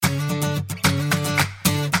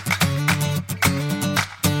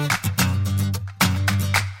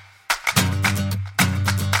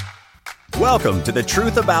Welcome to The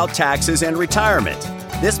Truth About Taxes and Retirement.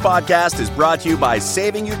 This podcast is brought to you by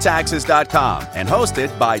SavingYouTaxes.com and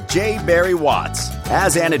hosted by J. Barry Watts.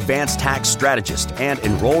 As an advanced tax strategist and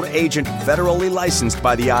enrolled agent federally licensed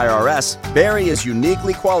by the IRS, Barry is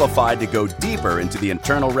uniquely qualified to go deeper into the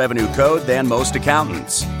Internal Revenue Code than most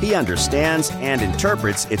accountants. He understands and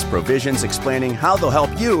interprets its provisions, explaining how they'll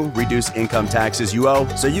help you reduce income taxes you owe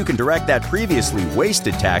so you can direct that previously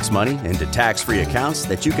wasted tax money into tax-free accounts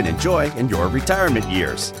that you can enjoy in your retirement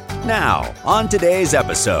years. Now, on today's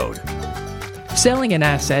episode. Selling an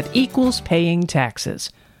asset equals paying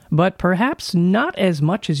taxes, but perhaps not as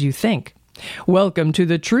much as you think. Welcome to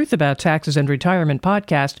the Truth About Taxes and Retirement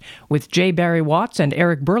podcast with J. Barry Watts and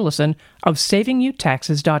Eric Burleson of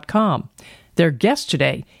SavingYouTaxes.com. Their guest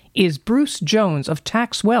today is Bruce Jones of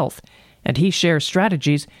Tax Wealth, and he shares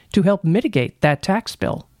strategies to help mitigate that tax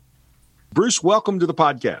bill. Bruce, welcome to the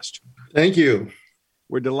podcast. Thank you.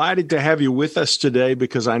 We're delighted to have you with us today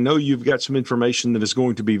because I know you've got some information that is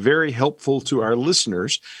going to be very helpful to our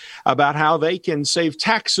listeners about how they can save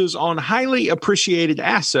taxes on highly appreciated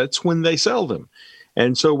assets when they sell them.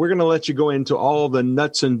 And so we're going to let you go into all the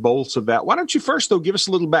nuts and bolts of that. Why don't you first, though, give us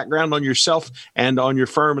a little background on yourself and on your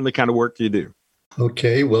firm and the kind of work you do?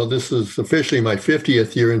 Okay, well, this is officially my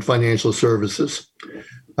 50th year in financial services.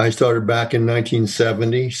 I started back in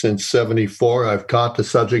 1970. Since 74, I've taught the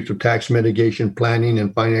subject of tax mitigation planning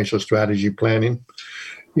and financial strategy planning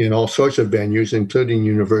in all sorts of venues, including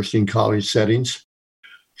university and college settings.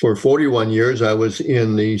 For 41 years, I was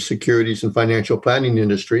in the securities and financial planning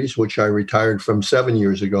industries, which I retired from 7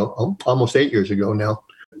 years ago, almost 8 years ago now.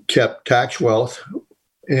 Kept Tax Wealth,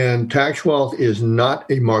 and Tax Wealth is not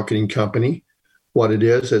a marketing company. What it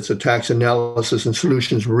is, it's a tax analysis and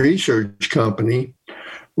solutions research company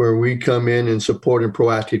where we come in and support and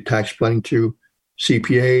proactive tax planning to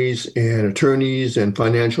CPAs and attorneys and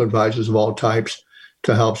financial advisors of all types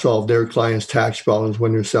to help solve their clients' tax problems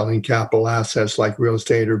when they're selling capital assets like real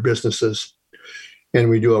estate or businesses. And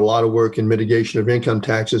we do a lot of work in mitigation of income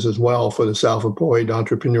taxes as well for the self-employed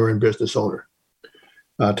entrepreneur and business owner.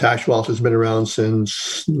 Tax Wealth has been around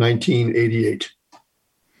since 1988.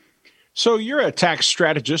 So you're a tax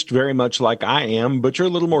strategist, very much like I am, but you're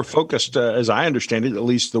a little more focused, as I understand it, at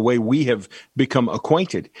least the way we have become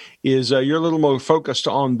acquainted, is you're a little more focused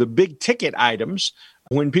on the big ticket items.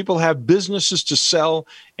 When people have businesses to sell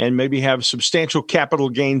and maybe have substantial capital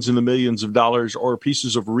gains in the millions of dollars or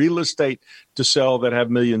pieces of real estate to sell that have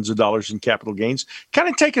millions of dollars in capital gains, kind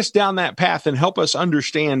of take us down that path and help us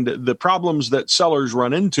understand the problems that sellers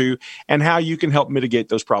run into and how you can help mitigate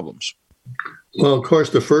those problems. Well, of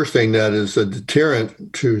course, the first thing that is a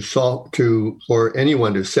deterrent for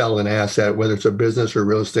anyone to sell an asset, whether it's a business or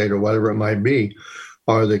real estate or whatever it might be,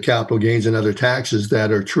 are the capital gains and other taxes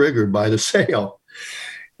that are triggered by the sale.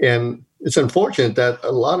 And it's unfortunate that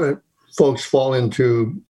a lot of folks fall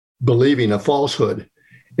into believing a falsehood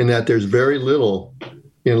in that there's very little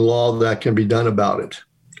in law that can be done about it.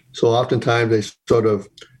 So oftentimes they sort of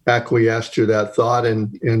acquiesce to that thought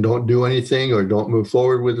and don't do anything or don't move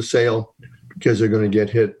forward with the sale because they're going to get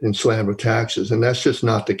hit and slammed with taxes. And that's just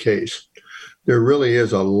not the case. There really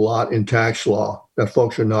is a lot in tax law that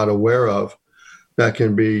folks are not aware of that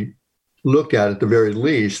can be looked at the very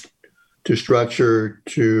least to structure,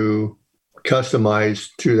 to customize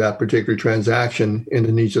to that particular transaction and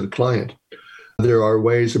the needs of the client. There are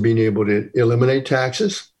ways of being able to eliminate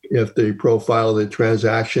taxes if the profile of the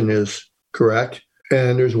transaction is correct.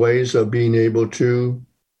 And there's ways of being able to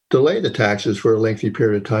delay the taxes for a lengthy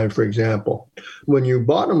period of time, for example. When you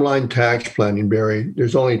bottom line tax planning, Barry,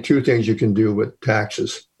 there's only two things you can do with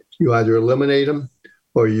taxes. You either eliminate them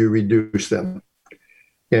or you reduce them.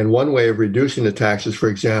 And one way of reducing the taxes, for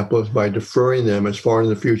example, is by deferring them as far in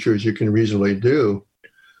the future as you can reasonably do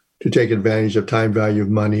to take advantage of time value of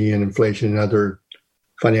money and inflation and other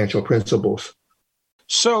financial principles.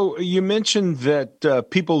 So you mentioned that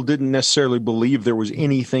people didn't necessarily believe there was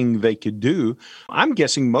anything they could do. I'm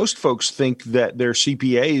guessing most folks think that their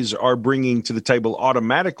CPAs are bringing to the table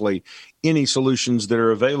automatically any solutions that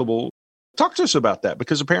are available. Talk to us about that,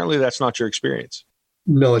 because apparently that's not your experience.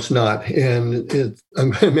 No, it's not. And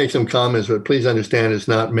I'm going to make some comments, but please understand it's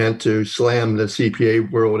not meant to slam the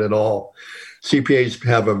CPA world at all. CPAs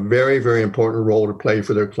have a very, very important role to play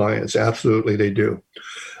for their clients. Absolutely, they do.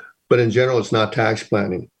 But in general, it's not tax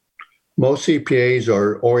planning. Most CPAs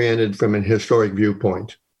are oriented from a historic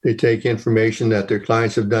viewpoint. They take information that their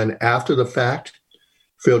clients have done after the fact,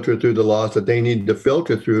 filter through the laws that they need to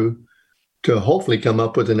filter through to hopefully come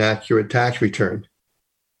up with an accurate tax return.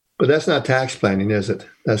 But that's not tax planning, is it?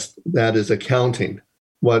 That is accounting.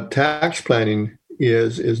 What tax planning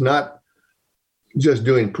is not just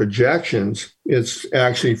doing projections. It's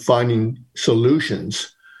actually finding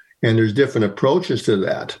solutions, and there's different approaches to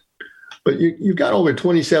that. But you've got over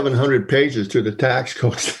 2,700 pages to the tax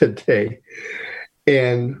codes today.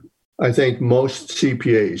 And I think most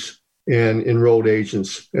CPAs and enrolled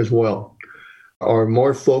agents as well are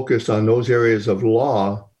more focused on those areas of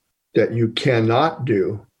law that you cannot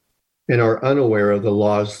do and are unaware of the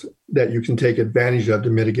laws that you can take advantage of to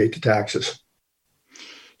mitigate the taxes.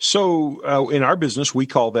 So in our business, we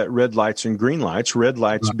call that red lights and green lights. Red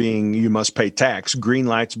lights being you must pay tax, green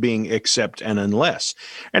lights being except and unless.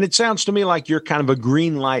 And it sounds to me like you're kind of a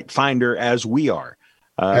green light finder as we are.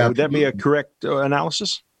 Would that be a correct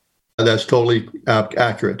analysis? That's totally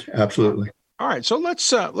accurate. Absolutely. All right. So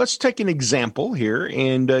let's take an example here,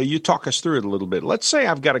 and you talk us through it a little bit. Let's say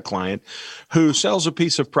I've got a client who sells a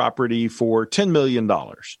piece of property for $10 million.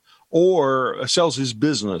 Or sells his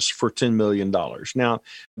business for $10 million. Now,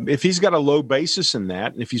 if he's got a low basis in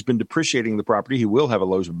that, and if he's been depreciating the property, he will have a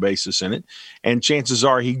low basis in it. And chances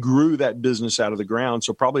are he grew that business out of the ground,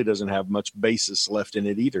 so probably doesn't have much basis left in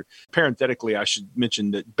it either. Parenthetically, I should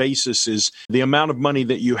mention that basis is the amount of money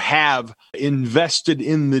that you have invested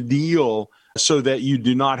in the deal so that you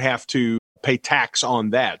do not have to pay tax on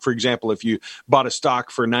that. For example, if you bought a stock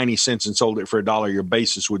for 90 cents and sold it for $1, your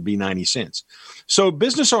basis would be 90 cents. So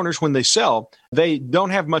business owners, when they sell, they don't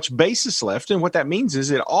have much basis left. And what that means is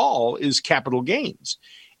it all is capital gains.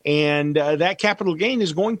 And that capital gain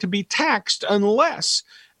is going to be taxed unless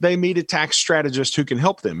they meet a tax strategist who can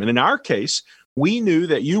help them. And in our case, we knew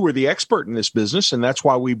that you were the expert in this business, and that's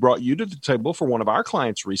why we brought you to the table for one of our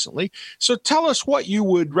clients recently. So tell us what you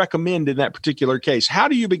would recommend in that particular case. How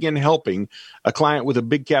do you begin helping a client with a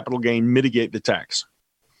big capital gain mitigate the tax?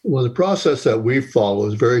 Well, the process that we follow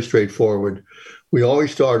is very straightforward. We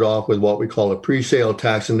always start off with what we call a pre-sale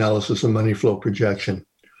tax analysis and money flow projection.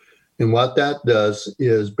 And what that does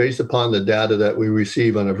is, based upon the data that we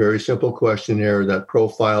receive on a very simple questionnaire that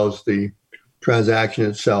profiles the transaction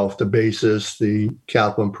itself, the basis, the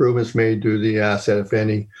capital improvements made to the asset, if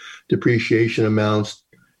any, depreciation amounts,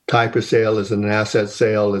 type of sale, is it an asset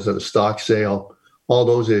sale, is it a stock sale, all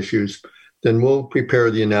those issues, then we'll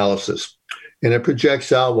prepare the analysis. And it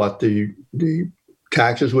projects out what the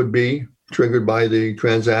taxes would be triggered by the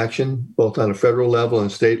transaction, both on a federal level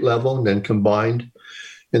and state level, and then combined.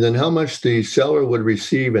 And then how much the seller would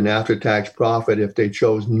receive in after-tax profit if they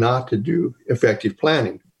chose not to do effective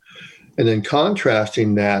planning. And then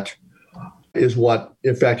contrasting that is what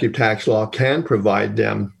effective tax law can provide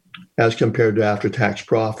them as compared to after-tax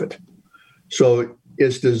profit. So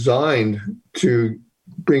it's designed to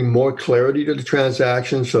bring more clarity to the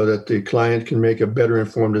transaction so that the client can make a better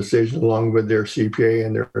informed decision along with their CPA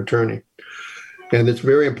and their attorney. And it's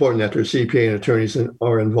very important that their CPA and attorneys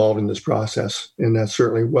are involved in this process, and that's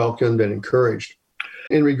certainly welcomed and encouraged.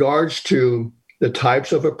 In regards to the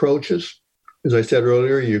types of approaches, as I said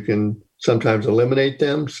earlier, you can sometimes eliminate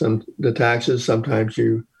them, the taxes. Sometimes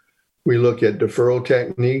we look at deferral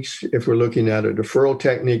techniques. If we're looking at a deferral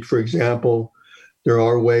technique, for example, there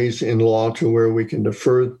are ways in law to where we can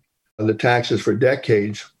defer the taxes for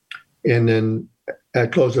decades, and then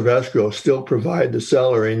at close of escrow, still provide the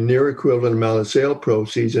seller a near equivalent amount of sale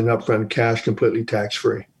proceeds and upfront cash completely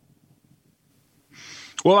tax-free.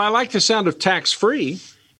 Well, I like the sound of tax-free.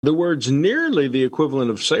 The word's nearly the equivalent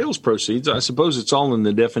of sales proceeds. I suppose it's all in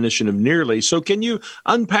the definition of nearly. So can you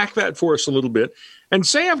unpack that for us a little bit? And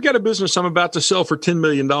say I've got a business I'm about to sell for $10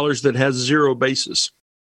 million that has zero basis.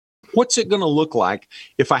 What's it going to look like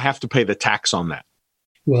if I have to pay the tax on that?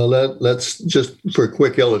 Well, let's just, for a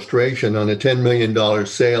quick illustration, on a $10 million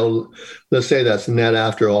sale, let's say that's net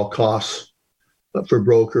after all costs for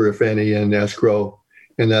broker, if any, and escrow.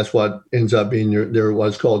 And that's what ends up being their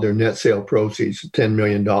what's called their net sale proceeds, $10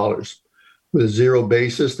 million. With zero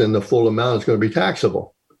basis, then the full amount is going to be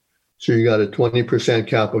taxable. So you got a 20%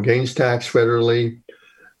 capital gains tax federally.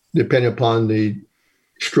 Depending upon the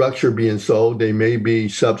structure being sold, they may be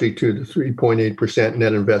subject to the 3.8%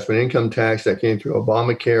 net investment income tax that came through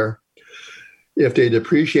Obamacare. If they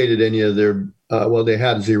depreciated any of their, they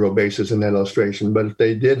had zero basis in that illustration, but if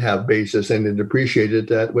they did have basis and they depreciated,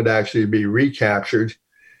 that would actually be recaptured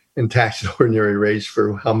and taxed at ordinary rates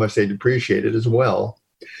for how much they depreciated as well.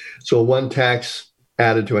 So one tax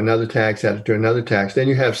added to another tax, added to another tax. Then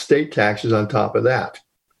you have state taxes on top of that.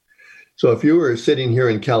 So if you were sitting here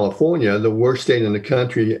in California, the worst state in the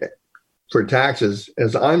country for taxes,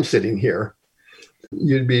 as I'm sitting here,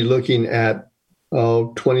 you'd be looking at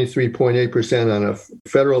 23.8% on a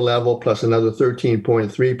federal level plus another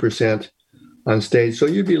 13.3% on state. So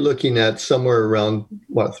you'd be looking at somewhere around,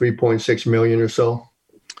 3.6 million or so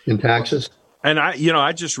in taxes. And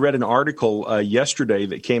I just read an article yesterday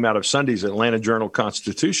that came out of Sunday's Atlanta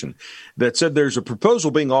Journal-Constitution that said there's a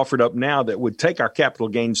proposal being offered up now that would take our capital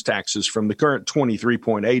gains taxes from the current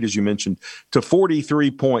 23.8, as you mentioned, to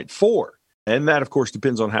 43.4. And that, of course,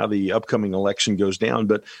 depends on how the upcoming election goes down.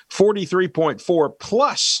 But 43.4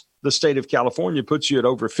 plus the state of California puts you at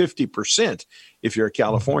over 50% if you're a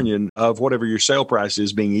Californian of whatever your sale price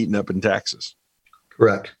is being eaten up in taxes.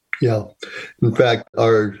 Correct. Yeah. In fact,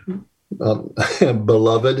 our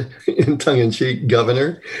beloved, in tongue-in-cheek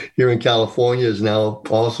governor here in California is now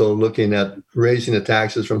also looking at raising the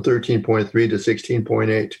taxes from 13.3 to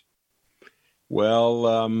 16.8. Well,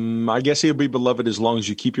 I guess he'll be beloved as long as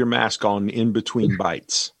you keep your mask on in between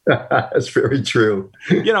bites. That's very true.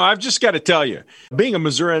 I've just got to tell you, being a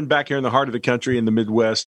Missourian back here in the heart of the country in the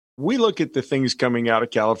Midwest, we look at the things coming out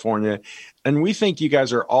of California and we think you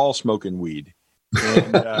guys are all smoking weed.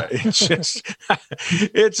 And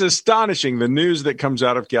it's astonishing, the news that comes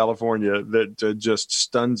out of California that just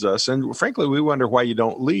stuns us. And frankly, we wonder why you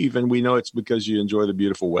don't leave. And we know it's because you enjoy the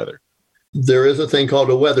beautiful weather. There is a thing called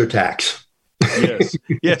a weather tax.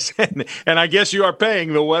 Yes. And I guess you are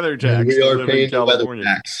paying the weather tax. We are paying the weather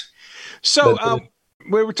tax. So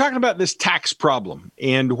we were talking about this tax problem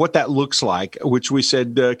and what that looks like, which we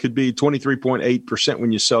said could be 23.8%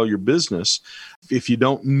 when you sell your business if you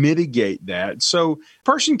don't mitigate that. So a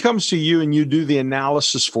person comes to you and you do the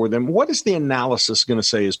analysis for them. What is the analysis going to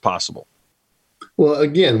say is possible? Well,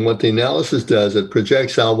 again, what the analysis does, it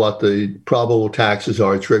projects out what the probable taxes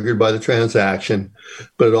are triggered by the transaction,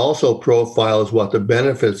 but it also profiles what the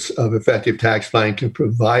benefits of effective tax planning can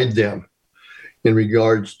provide them in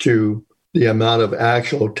regards to the amount of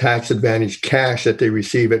actual tax advantage cash that they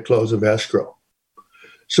receive at close of escrow.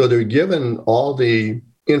 So they're given all the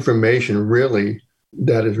information really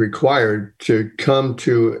that is required to come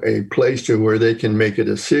to a place to where they can make a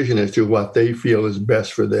decision as to what they feel is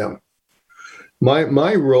best for them.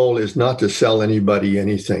 My role is not to sell anybody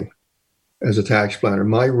anything as a tax planner.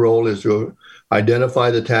 My role is to identify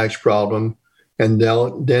the tax problem and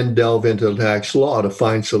then delve into the tax law to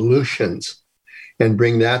find solutions and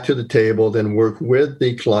bring that to the table, then work with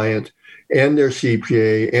the client and their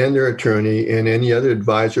CPA and their attorney and any other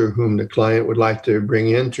advisor whom the client would like to bring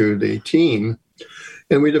into the team.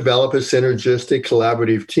 And we develop a synergistic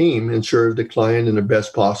collaborative team and serve the client in the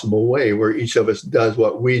best possible way, where each of us does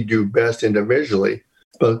what we do best individually,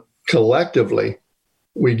 but collectively,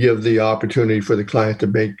 we give the opportunity for the client to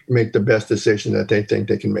make the best decision that they think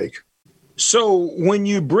they can make. So when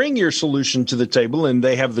you bring your solution to the table and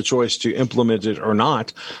they have the choice to implement it or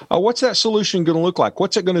not, what's that solution going to look like?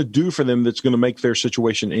 What's it going to do for them that's going to make their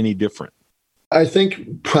situation any different? I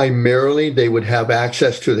think primarily they would have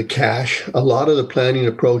access to the cash. A lot of the planning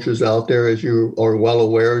approaches out there, as you are well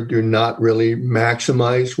aware, do not really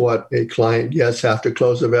maximize what a client gets after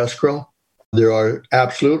close of escrow. There are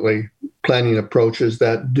absolutely planning approaches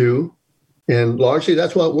that do, and largely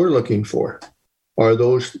that's what we're looking for, are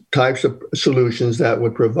those types of solutions that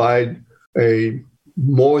would provide a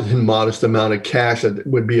more than modest amount of cash that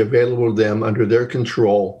would be available to them under their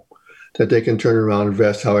control, that they can turn around and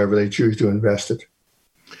invest however they choose to invest it.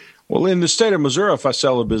 Well, in the state of Missouri, if I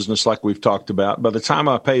sell a business like we've talked about, by the time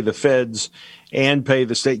I pay the feds and pay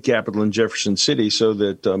the state capital in Jefferson City, so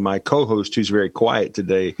that my co-host, who's very quiet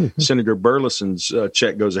today, Senator Burleson's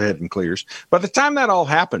check goes ahead and clears. By the time that all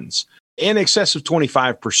happens, in excess of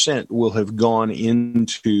 25% will have gone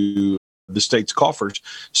into the state's coffers.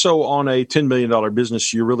 So on a $10 million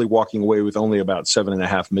business, you're really walking away with only about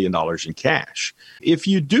 $7.5 million in cash. If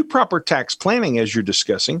you do proper tax planning, as you're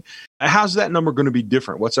discussing, how's that number going to be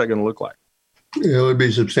different? What's that going to look like? It would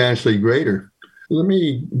be substantially greater. Let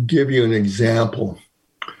me give you an example.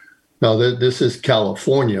 Now, this is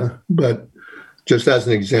California, but just as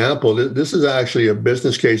an example, this is actually a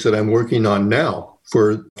business case that I'm working on now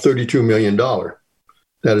for $32 million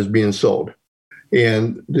that is being sold.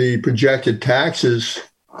 And the projected taxes,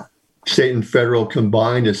 state and federal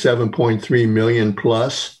combined, is $7.3 million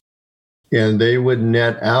plus, and they would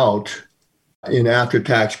net out in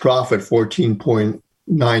after-tax profit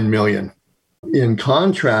 $14.9 million. In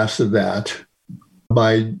contrast to that,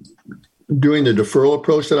 by doing the deferral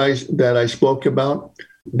approach that I spoke about,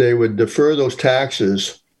 they would defer those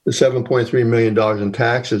taxes, the $7.3 million in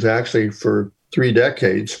taxes, actually for 3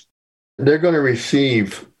 decades. They're going to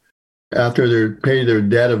receive, after they pay their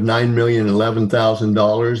debt of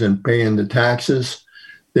 $9,011,000 and paying the taxes,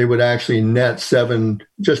 they would actually net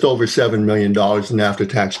just over $7 million in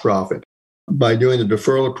after-tax profit. By doing the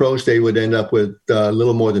deferral approach, they would end up with a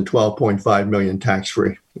little more than $12.5 million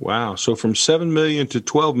tax-free. Wow. So from $7 million to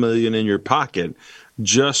 $12 million in your pocket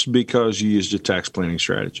just because you used a tax planning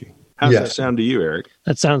strategy. How's that sound to you, Eric?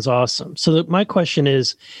 That sounds awesome. So my question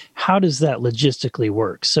is, how does that logistically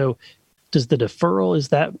work? So does the deferral, is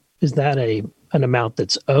that an amount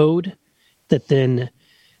that's owed that then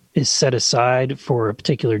is set aside for a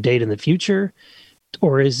particular date in the future?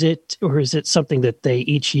 Or is it something that they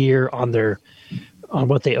each year on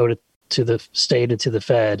what they owe to the state and to the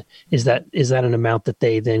Fed, is that an amount that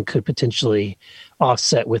they then could potentially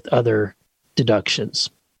offset with other deductions?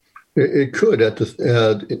 It could at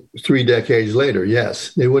the 3 decades later,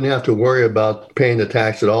 yes. They wouldn't have to worry about paying the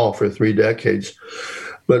tax at all for 3 decades.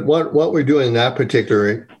 But what we're doing in that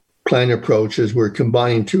particular plan approach is we're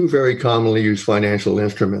combining 2 very commonly used financial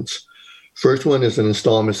instruments. First one is an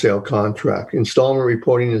installment sale contract. Installment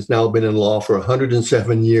reporting has now been in law for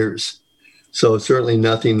 107 years. So it's certainly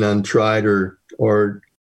nothing untried or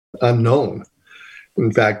unknown.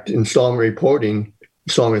 In fact, installment reporting,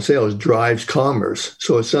 installment sales drives commerce.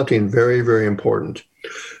 So it's something very, very important.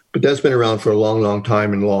 But that's been around for a long, long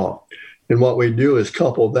time in law. And what we do is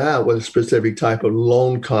couple that with a specific type of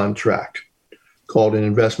loan contract called an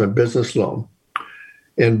investment business loan.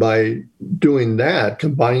 And by doing that,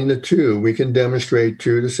 combining the 2, we can demonstrate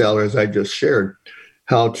to the seller, as I just shared,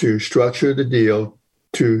 how to structure the deal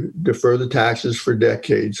to defer the taxes for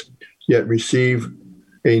decades, yet receive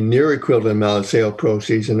a near equivalent amount of sale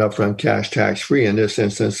proceeds and upfront cash tax-free, in this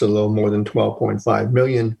instance, a little more than $12.5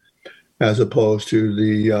 million, as opposed to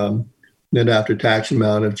the net after-tax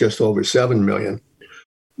amount of just over $7 million.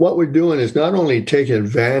 What we're doing is not only taking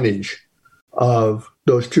advantage of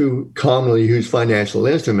those 2 commonly used financial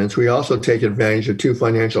instruments, we also take advantage of 2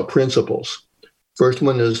 financial principles. First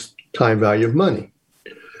one is time value of money.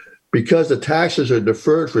 Because the taxes are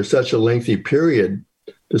deferred for such a lengthy period,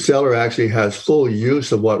 the seller actually has full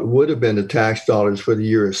use of what would have been the tax dollars for the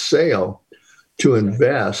year of sale to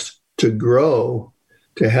invest, to grow,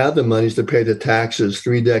 to have the monies to pay the taxes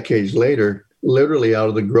 3 decades later, literally out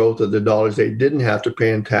of the growth of the dollars they didn't have to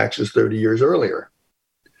pay in taxes 30 years earlier.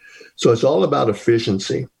 So it's all about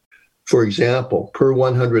efficiency. For example, per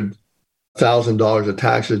 $100,000 of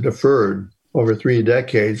taxes deferred over 3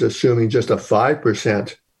 decades, assuming just a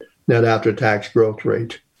 5% net after-tax growth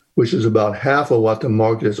rate, which is about half of what the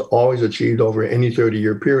market has always achieved over any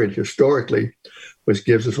 30-year period historically, which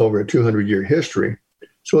gives us over a 200-year history.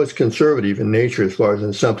 So it's conservative in nature as far as an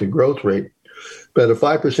assumptive growth rate. But at a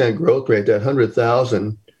 5% growth rate, that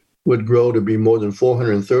 $100,000 would grow to be more than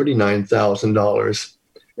 $439,000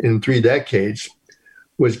 in 3 decades,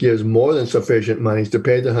 which gives more than sufficient monies to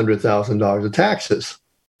pay the $100,000 of taxes.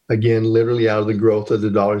 Again, literally out of the growth of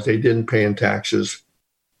the dollars they didn't pay in taxes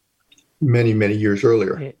many, many years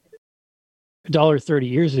earlier. $1 30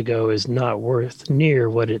 years ago is not worth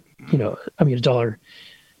near what it, $1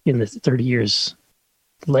 in the 30 years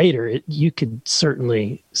later, you could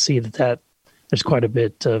certainly see that there's quite a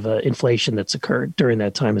bit of inflation that's occurred during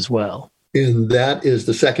that time as well. And that is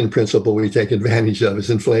the second principle we take advantage of,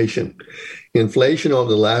 is inflation. Inflation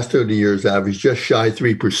over the last 30 years averaged just shy of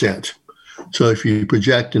 3%. So if you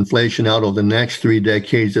project inflation out over the next 3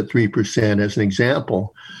 decades at 3% as an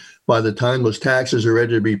example, by the time those taxes are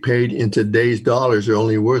ready to be paid in today's dollars, they're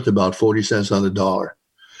only worth about 40 cents on the dollar.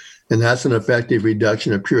 And that's an effective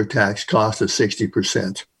reduction of pure tax cost of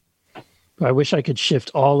 60%. I wish I could shift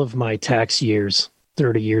all of my tax years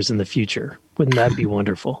 30 years in the future. Wouldn't that be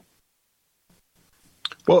wonderful?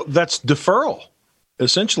 Well, that's deferral,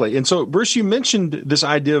 essentially. And so, Bruce, you mentioned this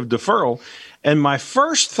idea of deferral. And my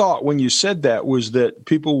first thought when you said that was that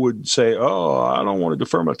people would say, oh, I don't want to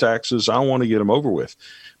defer my taxes. I want to get them over with.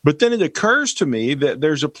 But then it occurs to me that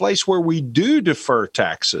there's a place where we do defer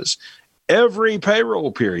taxes every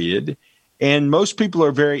payroll period, and most people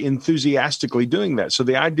are very enthusiastically doing that. So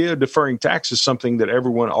the idea of deferring tax is something that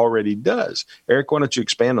everyone already does. Eric, why don't you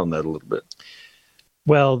expand on that a little bit?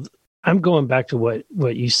 Well, I'm going back to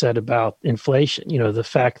what you said about inflation. The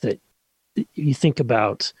fact that you think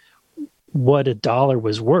about what $1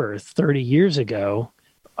 was worth 30 years ago.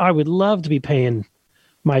 I would love to be paying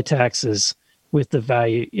my taxes with the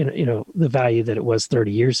value, the value that it was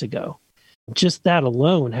 30 years ago. Just that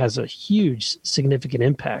alone has a huge, significant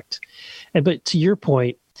impact. But to your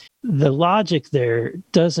point, the logic there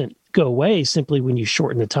doesn't go away simply when you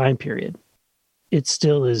shorten the time period. It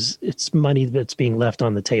still is, it's money that's being left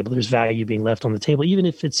on the table. There's value being left on the table, even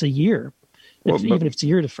if it's a year. Even if it's a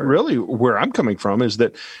year deferred. Really, where I'm coming from is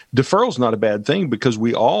that deferral is not a bad thing, because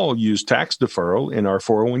we all use tax deferral in our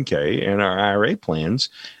 401k and our IRA plans.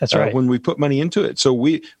 That's right. When we put money into it. So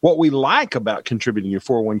what we like about contributing your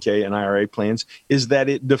 401k and IRA plans is that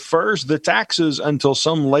it defers the taxes until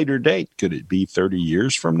some later date. Could it be 30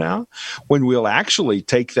 years from now, when we'll actually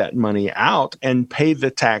take that money out and pay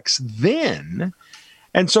the tax then?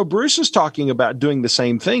 And so Bruce is talking about doing the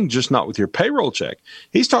same thing, just not with your payroll check.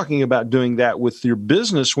 He's talking about doing that with your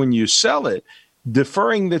business when you sell it,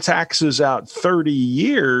 deferring the taxes out 30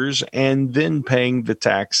 years and then paying the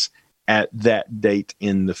tax at that date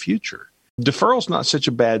in the future. Deferral's not such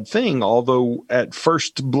a bad thing, although at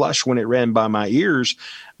first blush when it ran by my ears,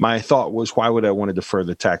 my thought was, why would I want to defer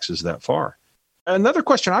the taxes that far? Another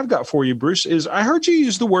question I've got for you, Bruce, is I heard you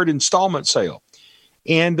use the word installment sale.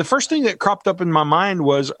 And the first thing that cropped up in my mind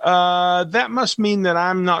was, that must mean that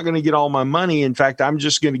I'm not going to get all my money. In fact, I'm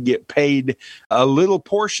just going to get paid a little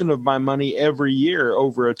portion of my money every year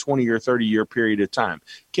over a 20 or 30-year period of time.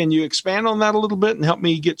 Can you expand on that a little bit and help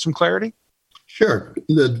me get some clarity? Sure.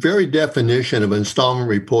 The very definition of installment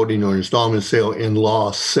reporting or installment sale in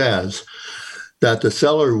law says that the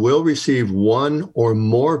seller will receive one or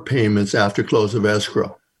more payments after close of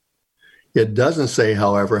escrow. It doesn't say,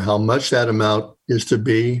 however, how much that amount is to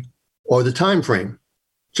be or the time frame.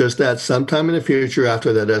 Just that sometime in the future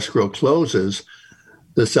after that escrow closes,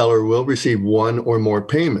 the seller will receive one or more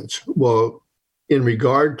payments. Well, in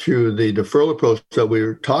regard to the deferral approach that we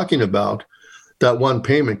were talking about, that one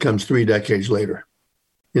payment comes 3 decades later.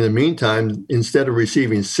 In the meantime, instead of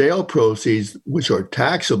receiving sale proceeds, which are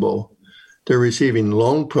taxable, they're receiving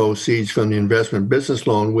loan proceeds from the investment business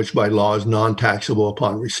loan, which by law is non-taxable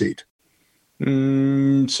upon receipt.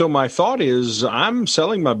 So my thought is, I'm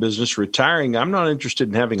selling my business, retiring. I'm not interested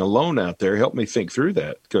in having a loan out there. Help me think through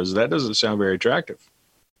that, because that doesn't sound very attractive.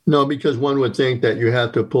 No, because one would think that you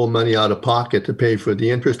have to pull money out of pocket to pay for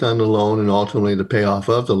the interest on the loan and ultimately the payoff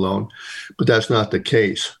of the loan. But that's not the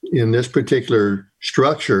case. In this particular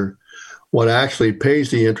structure, what actually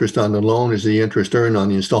pays the interest on the loan is the interest earned on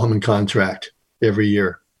the installment contract every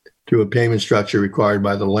year through a payment structure required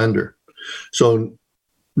by the lender. So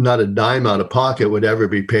not a dime out of pocket would ever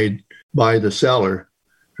be paid by the seller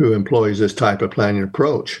who employs this type of planning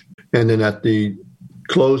approach. And then at the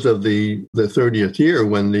close of the 30th year,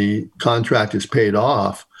 when the contract is paid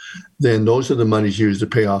off, then those are the monies used to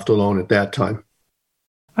pay off the loan at that time.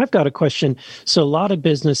 I've got a question. So a lot of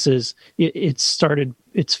businesses,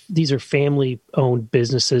 these are family-owned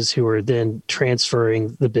businesses who are then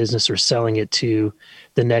transferring the business or selling it to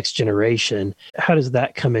the next generation. How does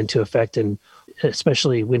that come into effect, and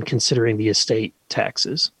especially when considering the estate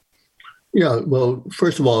taxes? Yeah, well,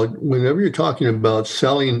 first of all, whenever you're talking about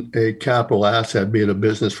selling a capital asset, be it a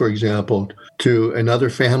business, for example, to another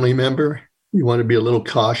family member, you want to be a little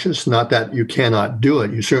cautious. Not that you cannot do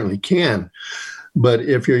it, you certainly can. But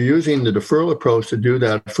if you're using the deferral approach to do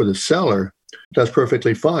that for the seller, that's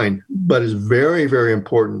perfectly fine. But it's very, very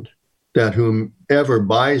important that whomever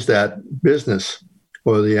buys that business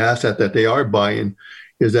or the asset that they are buying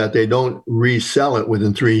is that they don't resell it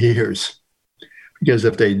within 3 years. Because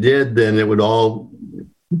if they did, then it would all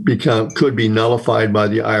could be nullified by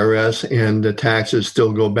the IRS and the taxes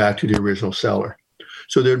still go back to the original seller.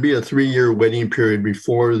 So there'd be a 3-year waiting period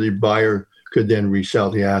before the buyer could then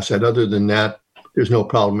resell the asset. Other than that, there's no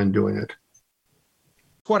problem in doing it.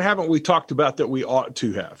 What haven't we talked about that we ought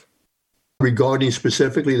to have? Regarding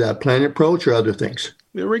specifically that planning approach or other things?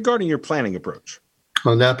 Regarding your planning approach.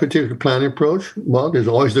 On that particular planning approach, well, there's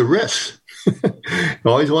always the risks. You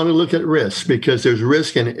always want to look at risks because there's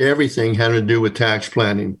risk in everything having to do with tax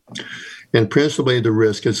planning. And principally the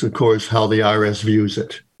risk is, of course, how the IRS views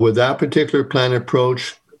it. With that particular planning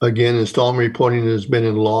approach, again, installment reporting has been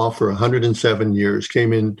in law for 107 years,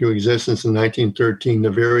 came into existence in 1913, the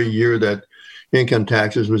very year that income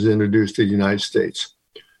taxes was introduced to the United States.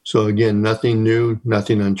 So again, nothing new,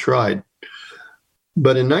 nothing untried.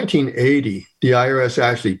 But in 1980, the IRS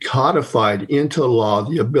actually codified into law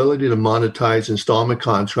the ability to monetize installment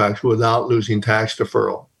contracts without losing tax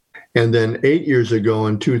deferral. And then 8 years ago,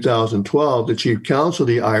 in 2012, the Chief Counsel of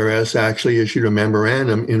the IRS actually issued a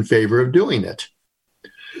memorandum in favor of doing it.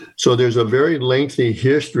 So there's a very lengthy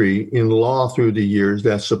history in law through the years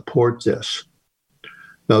that support this.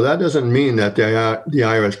 Now, that doesn't mean that the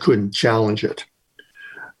IRS couldn't challenge it.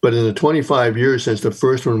 But in the 25 years since the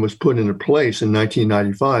first one was put into place in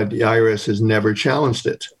 1995, the IRS has never challenged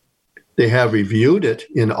it. They have reviewed it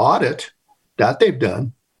in audit. That they've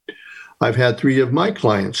done. I've had 3 of my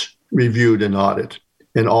clients reviewed in audit,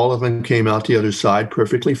 and all of them came out the other side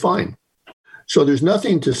perfectly fine. So there's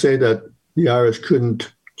nothing to say that the IRS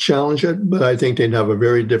couldn't challenge it, but I think they'd have a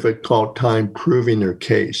very difficult time proving their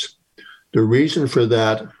case. The reason for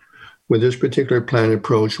that, with this particular plan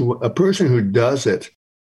approach, a person who does it,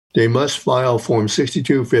 they must file Form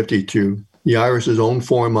 6252, the IRS's own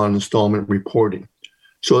form on installment reporting.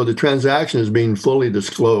 So the transaction is being fully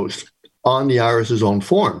disclosed on the IRS's own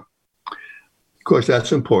form. Of course,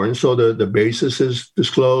 that's important. So the basis is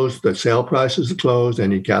disclosed, the sale price is disclosed,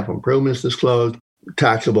 any capital improvements disclosed,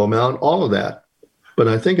 taxable amount, all of that. But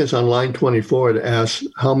I think it's on line 24, it asks,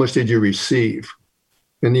 how much did you receive?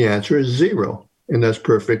 And the answer is 0. And that's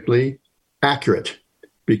perfectly accurate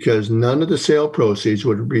because none of the sale proceeds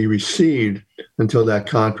would be received until that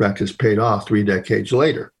contract is paid off 3 decades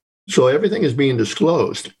later. So everything is being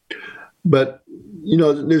disclosed. But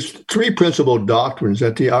there's 3 principal doctrines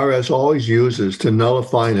that the IRS always uses to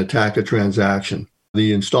nullify and attack a transaction.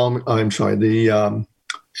 The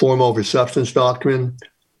form over substance doctrine,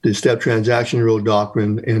 the step transaction rule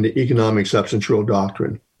doctrine, and the economic substance rule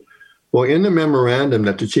doctrine. Well, in the memorandum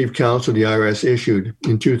that the Chief Counsel of the IRS issued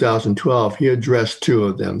in 2012, he addressed 2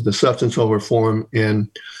 of them, the substance over form and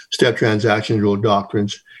step transaction rule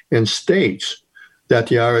doctrines, and states that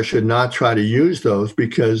the IRS should not try to use those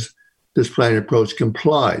because this plan approach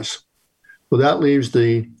complies. Well, that leaves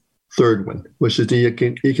the 3rd one, which is the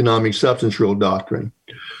economic substance rule doctrine.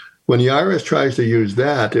 When the IRS tries to use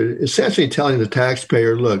that, they're essentially telling the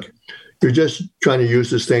taxpayer, look, you're just trying to use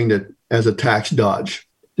this thing as a tax dodge.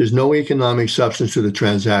 There's no economic substance to the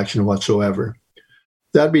transaction whatsoever.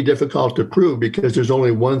 That'd be difficult to prove because there's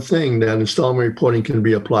only one thing that installment reporting can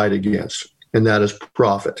be applied against, and that is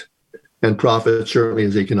profit. And profit certainly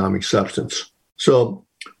is economic substance. So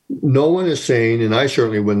no one is saying, and I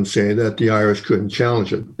certainly wouldn't say, that the IRS couldn't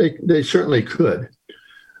challenge it. They certainly could.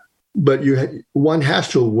 But one has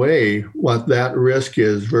to weigh what that risk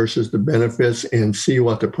is versus the benefits and see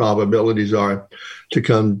what the probabilities are to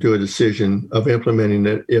come to a decision of implementing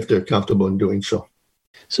it if they're comfortable in doing so.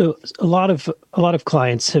 So a lot of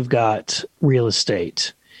clients have got real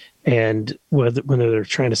estate, and when they're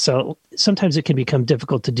trying to sell, sometimes it can become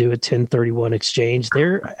difficult to do a 1031 exchange.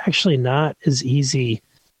 They're actually not as easy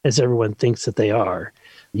as everyone thinks that they are.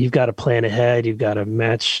 You've got to plan ahead. You've got to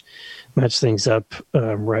match things up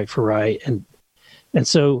right for right. And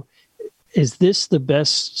so is this the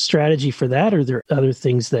best strategy for that? Or are there other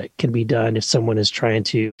things that can be done if someone is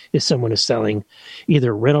selling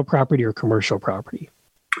either rental property or commercial property?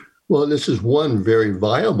 Well, this is one very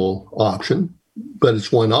viable option, but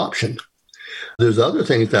it's one option. There's other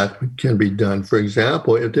things that can be done. For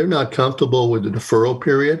example, if they're not comfortable with the deferral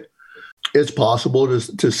period, it's possible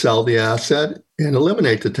to sell the asset and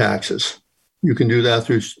eliminate the taxes. You can do that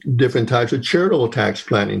through different types of charitable tax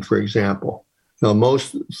planning, for example. Now,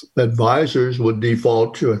 most advisors would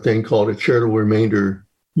default to a thing called a charitable remainder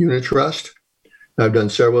unit trust. I've done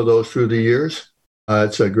several of those through the years.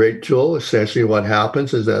 It's a great tool. Essentially, what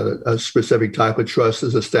happens is that a specific type of trust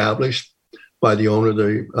is established by the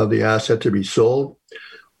owner of the asset to be sold.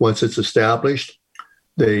 Once it's established,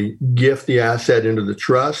 they gift the asset into the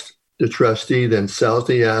trust. The trustee then sells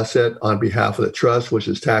the asset on behalf of the trust, which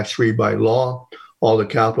is tax-free by law. All the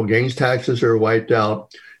capital gains taxes are wiped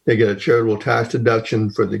out. They get a charitable tax deduction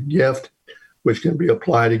for the gift, which can be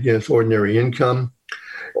applied against ordinary income.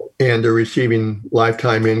 And they're receiving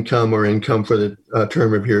lifetime income or income for the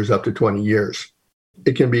term of years up to 20 years.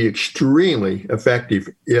 It can be extremely effective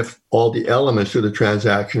if all the elements of the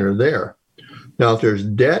transaction are there. Now, if there's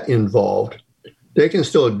debt involved, they can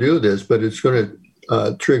still do this, but it's going to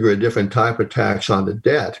trigger a different type of tax on the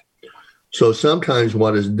debt. So sometimes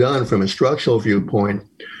what is done from a structural viewpoint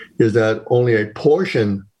is that only a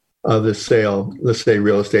portion of the sale, let's say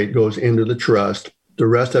real estate, goes into the trust. The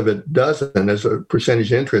rest of it doesn't, as a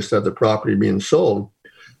percentage interest of the property being sold.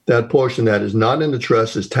 That portion that is not in the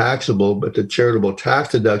trust is taxable, but the charitable tax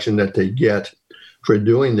deduction that they get for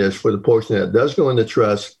doing this for the portion that does go in the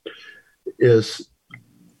trust is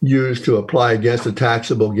used to apply against the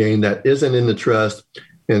taxable gain that isn't in the trust,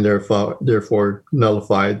 and therefore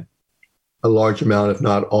nullify a large amount, if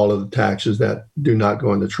not all, of the taxes that do not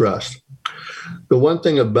go in the trust. The one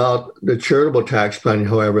thing about the charitable tax planning,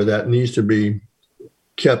 however, that needs to be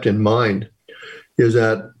kept in mind is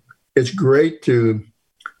that it's great to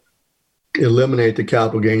eliminate the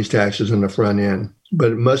capital gains taxes in the front end,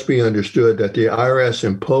 but it must be understood that the IRS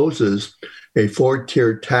imposes a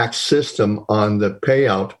 4-tier tax system on the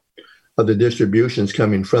payout of the distributions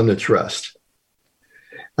coming from the trust.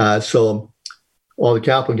 So all the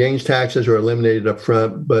capital gains taxes are eliminated up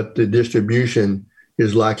front, but the distribution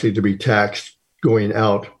is likely to be taxed going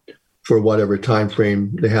out for whatever time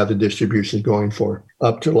frame they have the distributions going for,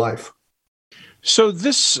 up to life. So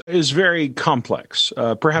this is very complex,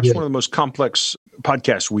 perhaps one of the most complex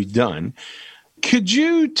podcasts we've done. Could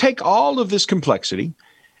you take all of this complexity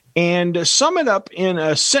and sum it up in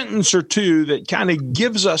a sentence or two that kind of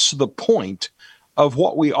gives us the point of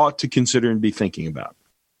what we ought to consider and be thinking about?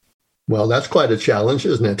 Well, that's quite a challenge,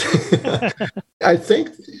 isn't it? I think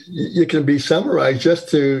it can be summarized just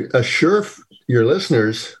to assure your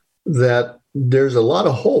listeners that there's a lot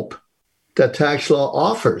of hope that tax law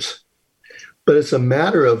offers, but it's a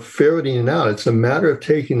matter of ferreting it out. It's a matter of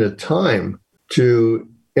taking the time to,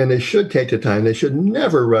 and they should take the time. They should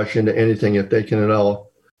never rush into anything if they can at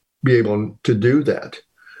all be able to do that.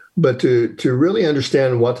 But to really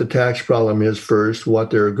understand what the tax problem is first,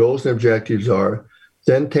 what their goals and objectives are,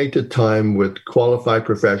 then take the time with qualified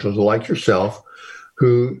professionals like yourself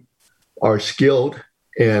who are skilled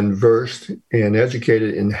and versed and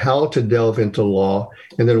educated in how to delve into law,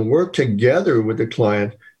 and then work together with the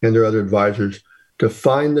client and their other advisors to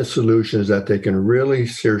find the solutions that they can really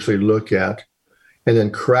seriously look at, and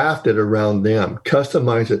then craft it around them,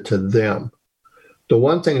 customize it to them. The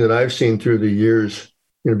one thing that I've seen through the years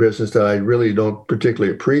in business that I really don't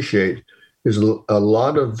particularly appreciate is a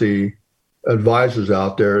lot of the advisors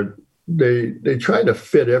out there, they try to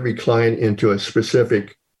fit every client into a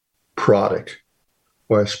specific product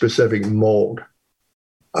or a specific mold.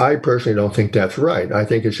 I personally don't think that's right. I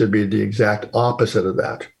think it should be the exact opposite of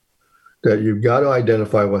that, that you've got to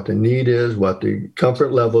identify what the need is, what the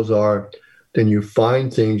comfort levels are, then you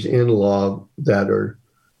find things in law that are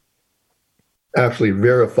actually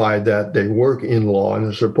verified that they work in law and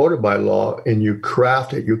are supported by law, and you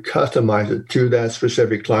craft it, you customize it to that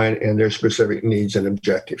specific client and their specific needs and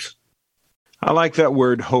objectives. I like that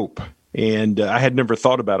word, hope. And I had never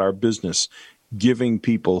thought about our business giving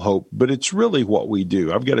people hope, but it's really what we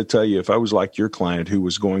do. I've got to tell you, if I was like your client who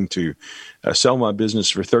was going to sell my business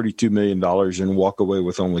for $32 million and walk away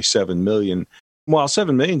with only $7 million, while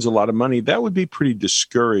 $7 million is a lot of money, that would be pretty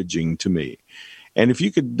discouraging to me. And if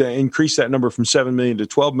you could increase that number from 7 million to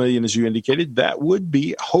 12 million, as you indicated, that would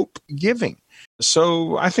be hope giving.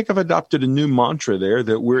 So I think I've adopted a new mantra there,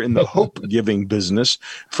 that we're in the hope giving business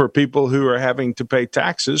for people who are having to pay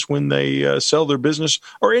taxes when they sell their business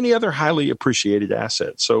or any other highly appreciated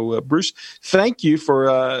asset. So Bruce, thank you for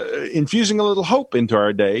infusing a little hope into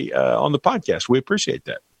our day on the podcast. We appreciate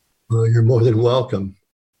that. Well, you're more than welcome.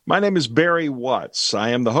 My name is Barry Watts. I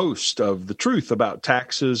am the host of The Truth About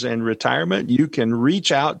Taxes and Retirement. You can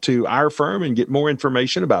reach out to our firm and get more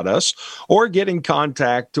information about us, or get in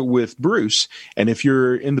contact with Bruce. And if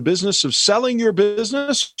you're in the business of selling your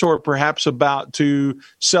business, or perhaps about to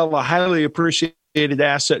sell a highly appreciated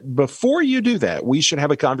asset, before you do that, we should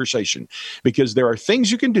have a conversation, because there are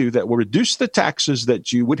things you can do that will reduce the taxes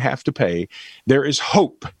that you would have to pay. There is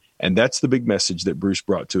hope. And that's the big message that Bruce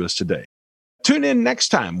brought to us today. Tune in next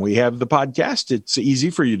time we have the podcast. It's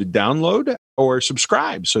easy for you to download or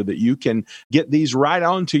subscribe so that you can get these right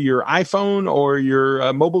onto your iPhone or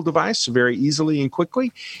your mobile device very easily and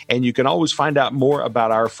quickly. And you can always find out more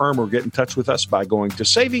about our firm or get in touch with us by going to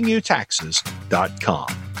SavingYouTaxes.com.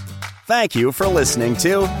 Thank you for listening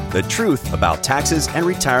to The Truth About Taxes and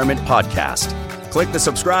Retirement podcast. Click the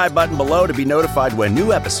subscribe button below to be notified when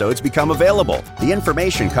new episodes become available. The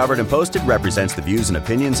information covered and posted represents the views and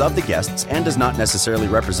opinions of the guests and does not necessarily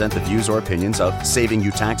represent the views or opinions of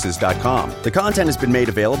SavingYouTaxes.com. The content has been made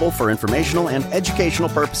available for informational and educational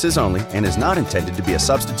purposes only and is not intended to be a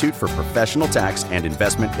substitute for professional tax and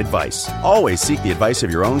investment advice. Always seek the advice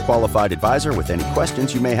of your own qualified advisor with any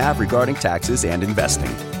questions you may have regarding taxes and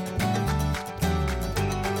investing.